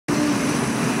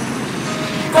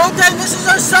man! This is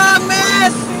our song,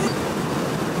 man!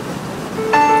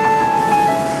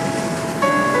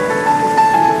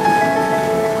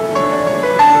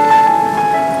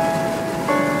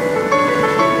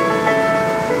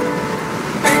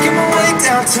 Making my way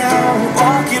downtown,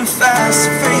 walking fast,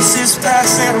 faces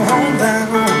passing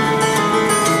homebound.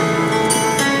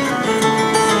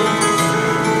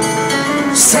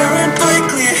 Staring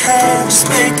blankly ahead, just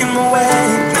making my way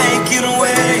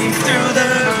through the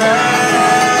crowd.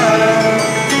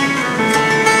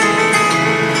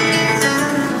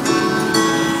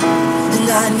 And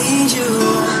I need you,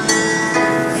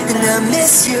 and I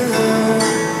miss you,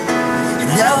 and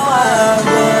now I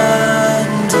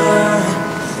wonder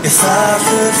if I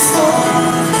could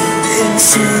fall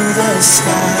into the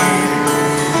sky.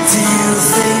 Do you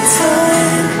think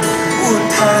time would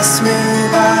pass me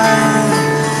by?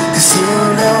 'Cause you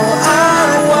know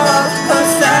I'd walk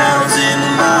 1,000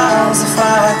 miles if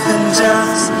I could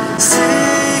just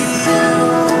see you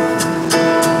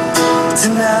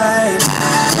tonight.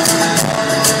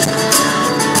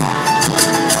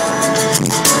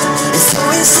 It's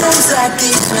always times like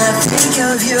these when I think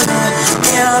of you,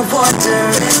 and I wonder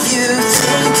if you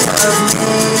think of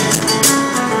me.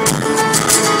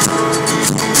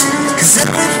 'Cause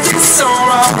everything's so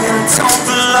wrong and don't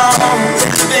belong,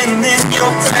 living in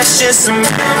your precious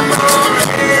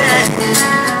memory.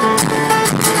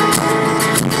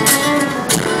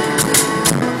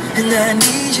 And I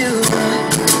need you,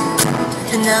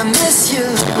 and I miss you,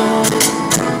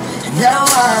 and now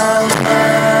I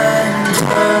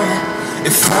wonder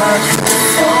if I could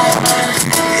fall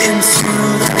into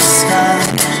the sky.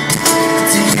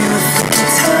 Do you think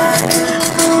time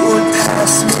would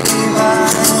pass me by?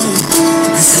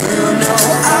 'Cause you know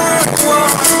I'd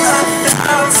walk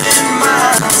 1,000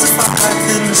 miles if I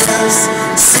could just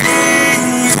see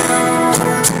you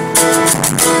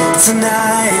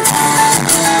tonight.